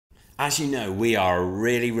As you know, we are a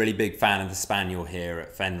really big fan of the Spaniel here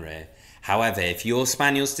at Fenrir. However, if your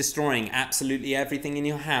Spaniel's destroying absolutely everything in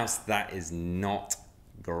your house, that is not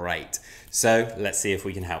great. So let's see if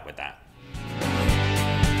we can help with that.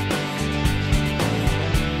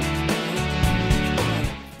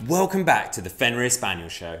 Welcome back to the Fenrir Spaniel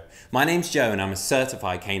Show. My name's Joe and I'm a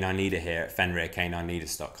certified canine leader here at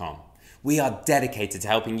FenrirCanineLeaders.com. We are dedicated to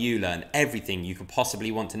helping you learn everything you could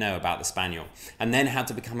possibly want to know about the Spaniel and then how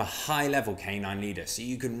to become a high-level canine leader so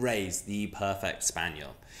you can raise the perfect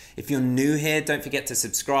Spaniel. If you're new here, don't forget to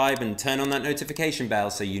subscribe and turn on that notification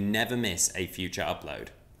bell so you never miss a future upload.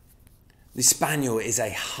 The Spaniel is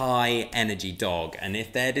a high-energy dog, and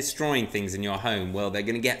if they're destroying things in your home, well, they're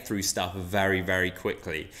going to get through stuff very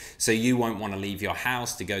quickly. So you won't want to leave your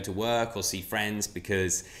house to go to work or see friends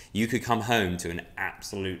because you could come home to an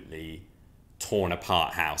absolutely torn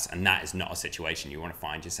apart house, and that is not a situation you want to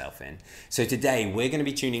find yourself in. So today we're going to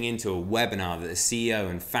be tuning into a webinar that the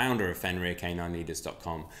CEO and founder of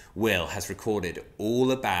FenrirCanineLeaders.com, Will, has recorded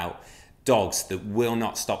all about dogs that will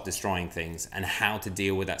not stop destroying things and how to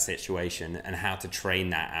deal with that situation and how to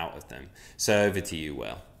train that out of them. So over to you,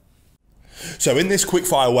 Will. So in this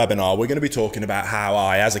quickfire webinar, we're going to be talking about how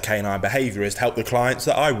I, as a canine behaviourist, help the clients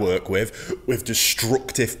that I work with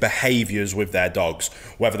destructive behaviours with their dogs.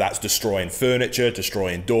 Whether that's destroying furniture,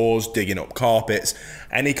 destroying doors, digging up carpets,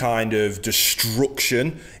 any kind of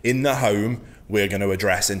destruction in the home, we're going to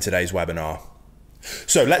address in today's webinar.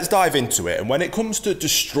 So let's dive into it. And when it comes to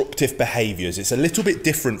destructive behaviours, it's a little bit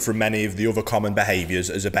different from many of the other common behaviours.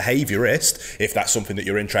 As a behaviourist, if that's something that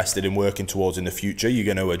you're interested in working towards in the future, you're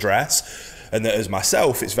going to address. And that as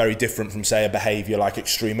myself, it's very different from, say, a behaviour like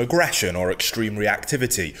extreme aggression or extreme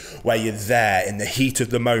reactivity, where you're there in the heat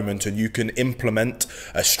of the moment and you can implement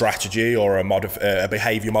a strategy or a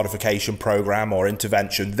behaviour modification program or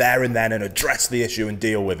intervention there and then and address the issue and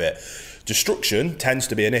deal with it. Destruction tends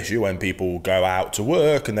to be an issue when people go out to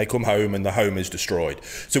work and they come home and the home is destroyed.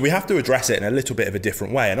 So we have to address it in a little bit of a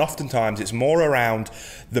different way. And oftentimes it's more around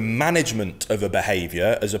the management of a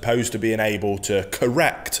behaviour as opposed to being able to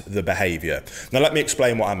correct the behaviour. Now let me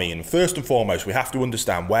explain what I mean. First and foremost, we have to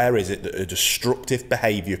understand where is it that a destructive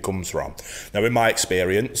behaviour comes from. Now in my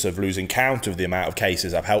experience of losing count of the amount of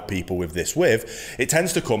cases I've helped people with this with, it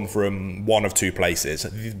tends to come from one of two places.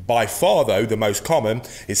 By far though, the most common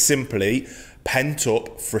is simply pent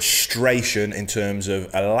up frustration in terms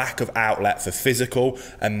of a lack of outlet for physical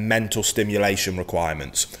and mental stimulation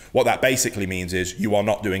requirements. What that basically means is you are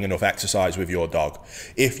not doing enough exercise with your dog.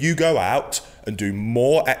 If you go out and do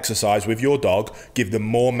more exercise with your dog, give them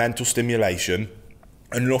more mental stimulation,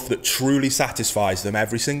 enough that truly satisfies them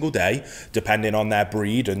every single day, depending on their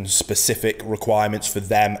breed and specific requirements for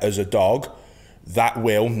them as a dog, that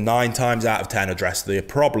will 9 times out of 10 address the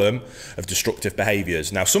problem of destructive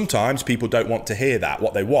behaviours. Now sometimes people don't want to hear that.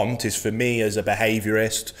 What they want is for me as a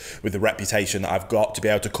behaviourist with the reputation that I've got to be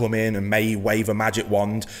able to come in and may wave a magic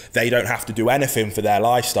wand. They don't have to do anything for their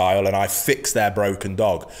lifestyle and I fix their broken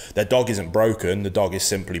dog. Their dog isn't broken, the dog is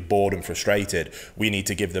simply bored and frustrated. We need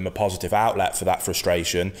to give them a positive outlet for that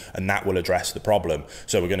frustration and that will address the problem.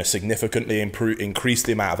 So we're going to significantly increase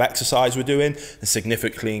the amount of exercise we're doing and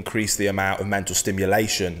significantly increase the amount of mental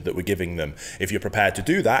stimulation that we're giving them. If you're prepared to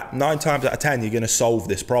do that, 9 times out of 10 you're going to solve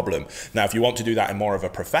this problem. Now if you want to do that in more of a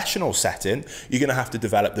professional setting, you're going to have to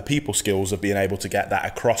develop the people skills of being able to get that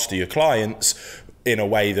across to your clients in a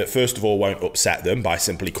way that first of all won't upset them by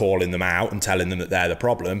simply calling them out and telling them that they're the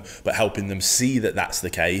problem, but helping them see that that's the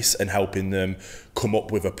case and helping them come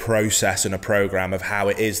up with a process and a program of how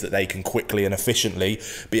it is that they can quickly and efficiently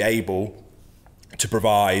be able to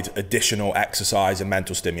provide additional exercise and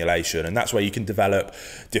mental stimulation. And that's where you can develop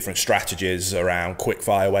different strategies around quick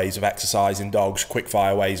fire ways of exercising dogs, quick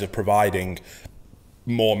fire ways of providing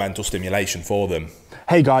more mental stimulation for them.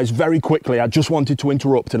 Hey guys, very quickly, I just wanted to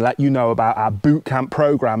interrupt and let you know about our bootcamp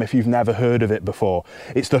program if you've never heard of it before.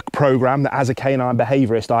 It's the program that as a canine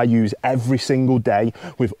behaviourist I use every single day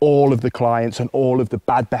with all of the clients and all of the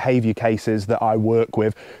bad behaviour cases that I work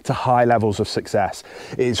with to high levels of success.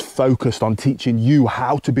 It is focused on teaching you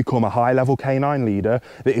how to become a high-level canine leader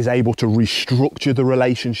that is able to restructure the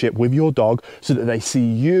relationship with your dog so that they see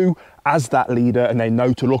you as that leader and they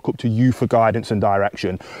know to look up to you for guidance and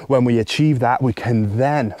direction. When we achieve that, we can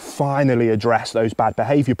then finally address those bad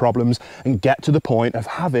behavior problems and get to the point of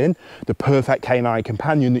having the perfect canine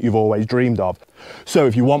companion that you've always dreamed of. So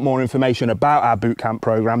if you want more information about our bootcamp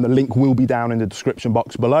program, the link will be down in the description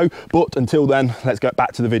box below. But until then, let's get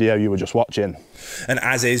back to the video you were just watching. And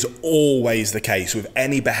as is always the case with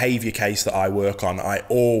any behaviour case that I work on, I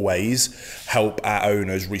always help our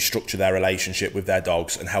owners restructure their relationship with their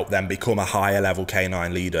dogs and help them become a higher level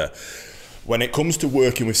canine leader. When it comes to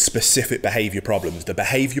working with specific behaviour problems, the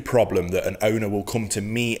behaviour problem that an owner will come to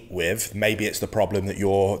me with, maybe it's the problem that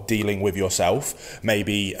you're dealing with yourself.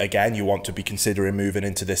 Maybe, again, you want to be considering moving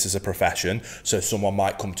into this as a profession. So someone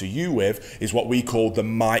might come to you with is what we call the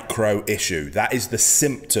micro issue. That is the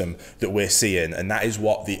symptom that we're seeing, and that is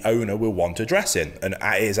what the owner will want addressing. And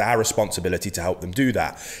it is our responsibility to help them do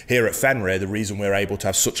that. Here at Fenrir, the reason we're able to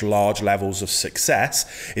have such large levels of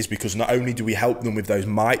success is because not only do we help them with those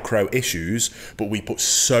micro issues, but we put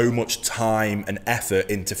so much time and effort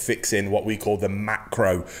into fixing what we call the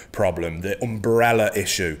macro problem, the umbrella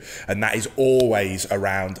issue. And that is always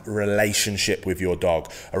around relationship with your dog,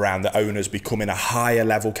 around the owners becoming a higher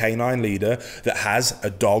level canine leader that has a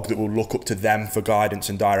dog that will look up to them for guidance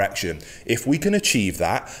and direction. If we can achieve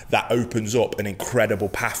that, that opens up an incredible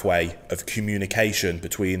pathway of communication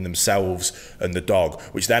between themselves and the dog,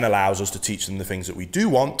 which then allows us to teach them the things that we do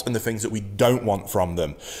want and the things that we don't want from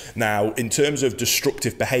them. Now, in terms of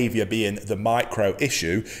destructive behavior being the micro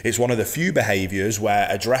issue, it's one of the few behaviors where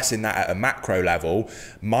addressing that at a macro level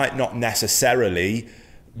might not necessarily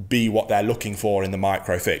be what they're looking for in the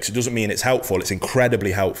micro fix. It doesn't mean it's helpful, it's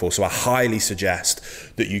incredibly helpful. So I highly suggest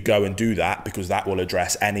that you go and do that, because that will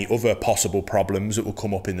address any other possible problems that will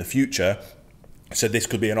come up in the future. So this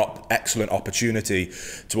could be an excellent opportunity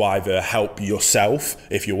to either help yourself,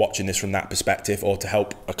 if you're watching this from that perspective, or to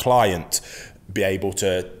help a client be able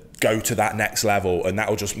to go to that next level, and that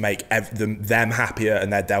will just make them happier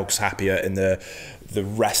and their dogs happier in the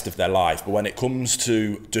rest of their life. But when it comes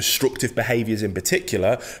to destructive behaviors in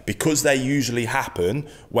particular, because they usually happen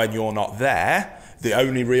when you're not there, the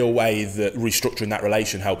only real way that restructuring that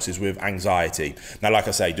relation helps is with anxiety. Now, like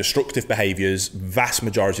I say, destructive behaviors, vast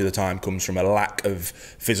majority of the time, comes from a lack of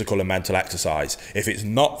physical and mental exercise. If it's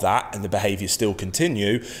not that and the behaviors still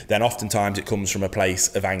continue, then oftentimes it comes from a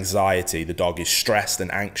place of anxiety. The dog is stressed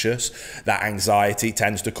and anxious. That anxiety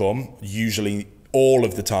tends to come, usually all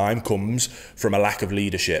of the time, comes from a lack of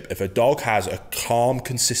leadership. If a dog has a calm,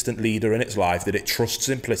 consistent leader in its life that it trusts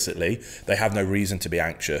implicitly, they have no reason to be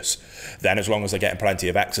anxious. Then, as long as they're getting plenty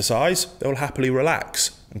of exercise, they'll happily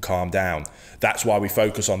relax and calm down. That's why we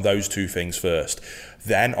focus on those two things first.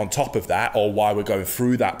 Then on top of that, or why we're going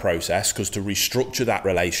through that process, because to restructure that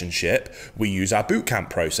relationship, we use our bootcamp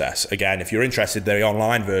process. Again, if you're interested, the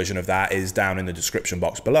online version of that is down in the description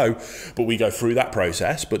box below, but we go through that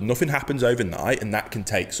process, but nothing happens overnight, and that can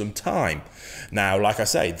take some time. Now, like I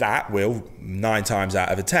say, that will 9 times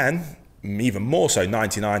out of 10, even more so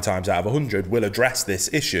 99 times out of 100, will address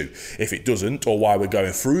this issue. If it doesn't, or while we're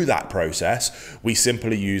going through that process, we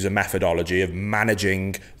simply use a methodology of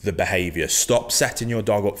managing the behavior. Stop setting your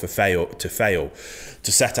dog up to fail.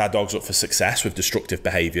 To set our dogs up for success with destructive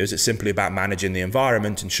behaviors, it's simply about managing the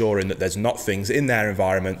environment, ensuring that there's not things in their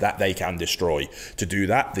environment that they can destroy. To do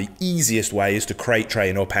that, the easiest way is to crate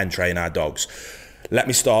train or pen train our dogs. Let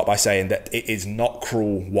me start by saying that it is not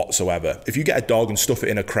cruel whatsoever. If you get a dog and stuff it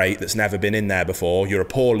in a crate that's never been in there before, you're a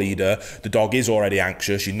poor leader, the dog is already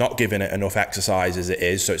anxious, you're not giving it enough exercise as it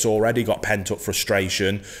is, so it's already got pent up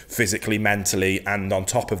frustration, physically, mentally, and on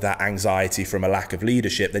top of that, anxiety from a lack of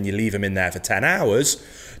leadership, then you leave them in there for 10 hours,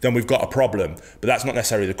 then we've got a problem. But that's not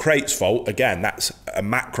necessarily the crate's fault. Again, that's a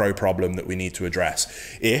macro problem that we need to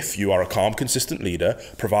address. If you are a calm, consistent leader,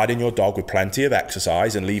 providing your dog with plenty of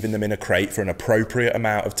exercise and leaving them in a crate for an appropriate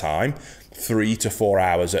amount of time, 3 to 4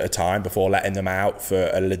 hours at a time, before letting them out for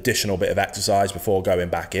an additional bit of exercise before going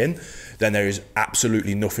back in, then there is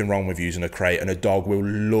absolutely nothing wrong with using a crate, and a dog will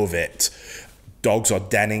love it. Dogs are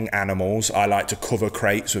denning animals. I like to cover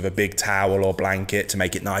crates with a big towel or blanket to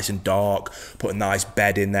make it nice and dark, put a nice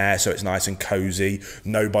bed in there so it's nice and cozy.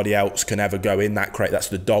 Nobody else can ever go in that crate. That's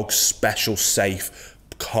the dog's special, safe,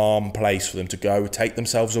 calm place for them to go, take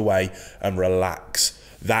themselves away and relax.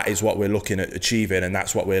 That is what we're looking at achieving, and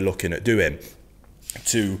that's what we're looking at doing.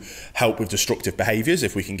 To help with destructive behaviors,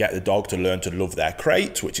 if we can get the dog to learn to love their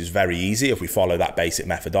crate, which is very easy if we follow that basic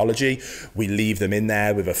methodology, we leave them in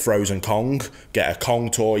there with a frozen Kong, get a Kong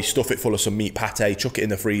toy, stuff it full of some meat pate, chuck it in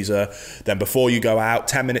the freezer, then before you go out,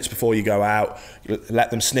 10 minutes before you go out, let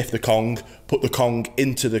them sniff the Kong, put the Kong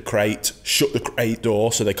into the crate, shut the crate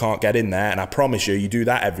door so they can't get in there, and I promise you, you do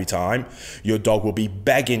that every time, your dog will be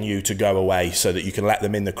begging you to go away so that you can let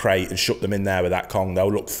them in the crate and shut them in there with that Kong.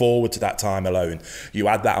 They'll look forward to that time alone. You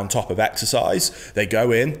add that on top of exercise, they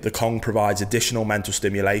go in, the Kong provides additional mental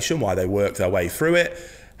stimulation while they work their way through it.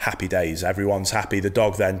 Happy days, everyone's happy. The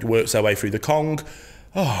dog then works their way through the Kong.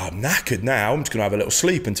 Oh, I'm knackered now, I'm just gonna have a little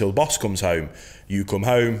sleep until the boss comes home. You come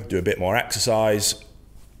home, do a bit more exercise.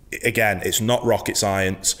 Again, it's not rocket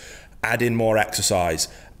science. Add in more exercise,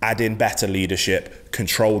 add in better leadership,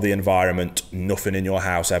 control the environment, nothing in your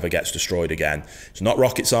house ever gets destroyed again. It's not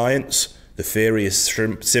rocket science. The theory is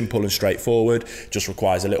simple and straightforward, just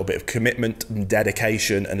requires a little bit of commitment and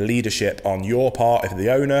dedication and leadership on your part if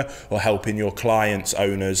the owner, or helping your clients'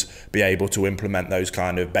 owners be able to implement those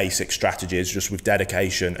kind of basic strategies just with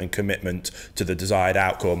dedication and commitment to the desired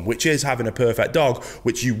outcome, which is having a perfect dog,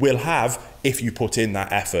 which you will have if you put in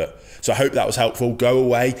that effort. So I hope that was helpful. Go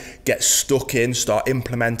away, get stuck in, start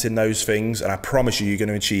implementing those things, and I promise you, you're going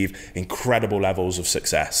to achieve incredible levels of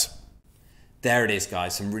success. There it is,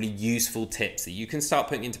 guys, some really useful tips that you can start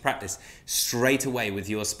putting into practice straight away with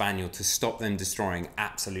your Spaniel to stop them destroying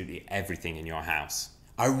absolutely everything in your house.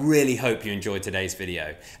 I really hope you enjoyed today's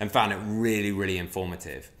video and found it really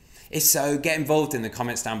informative. If so, get involved in the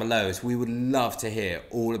comments down below, as we would love to hear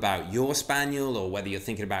all about your Spaniel, or whether you're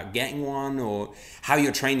thinking about getting one, or how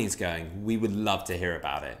your training's going. We would love to hear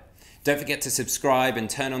about it. Don't forget to subscribe and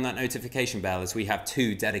turn on that notification bell, as we have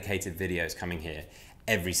 2 dedicated videos coming here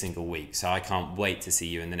every single week. So I can't wait to see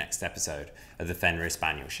you in the next episode of the Fenrir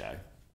Spaniel Show.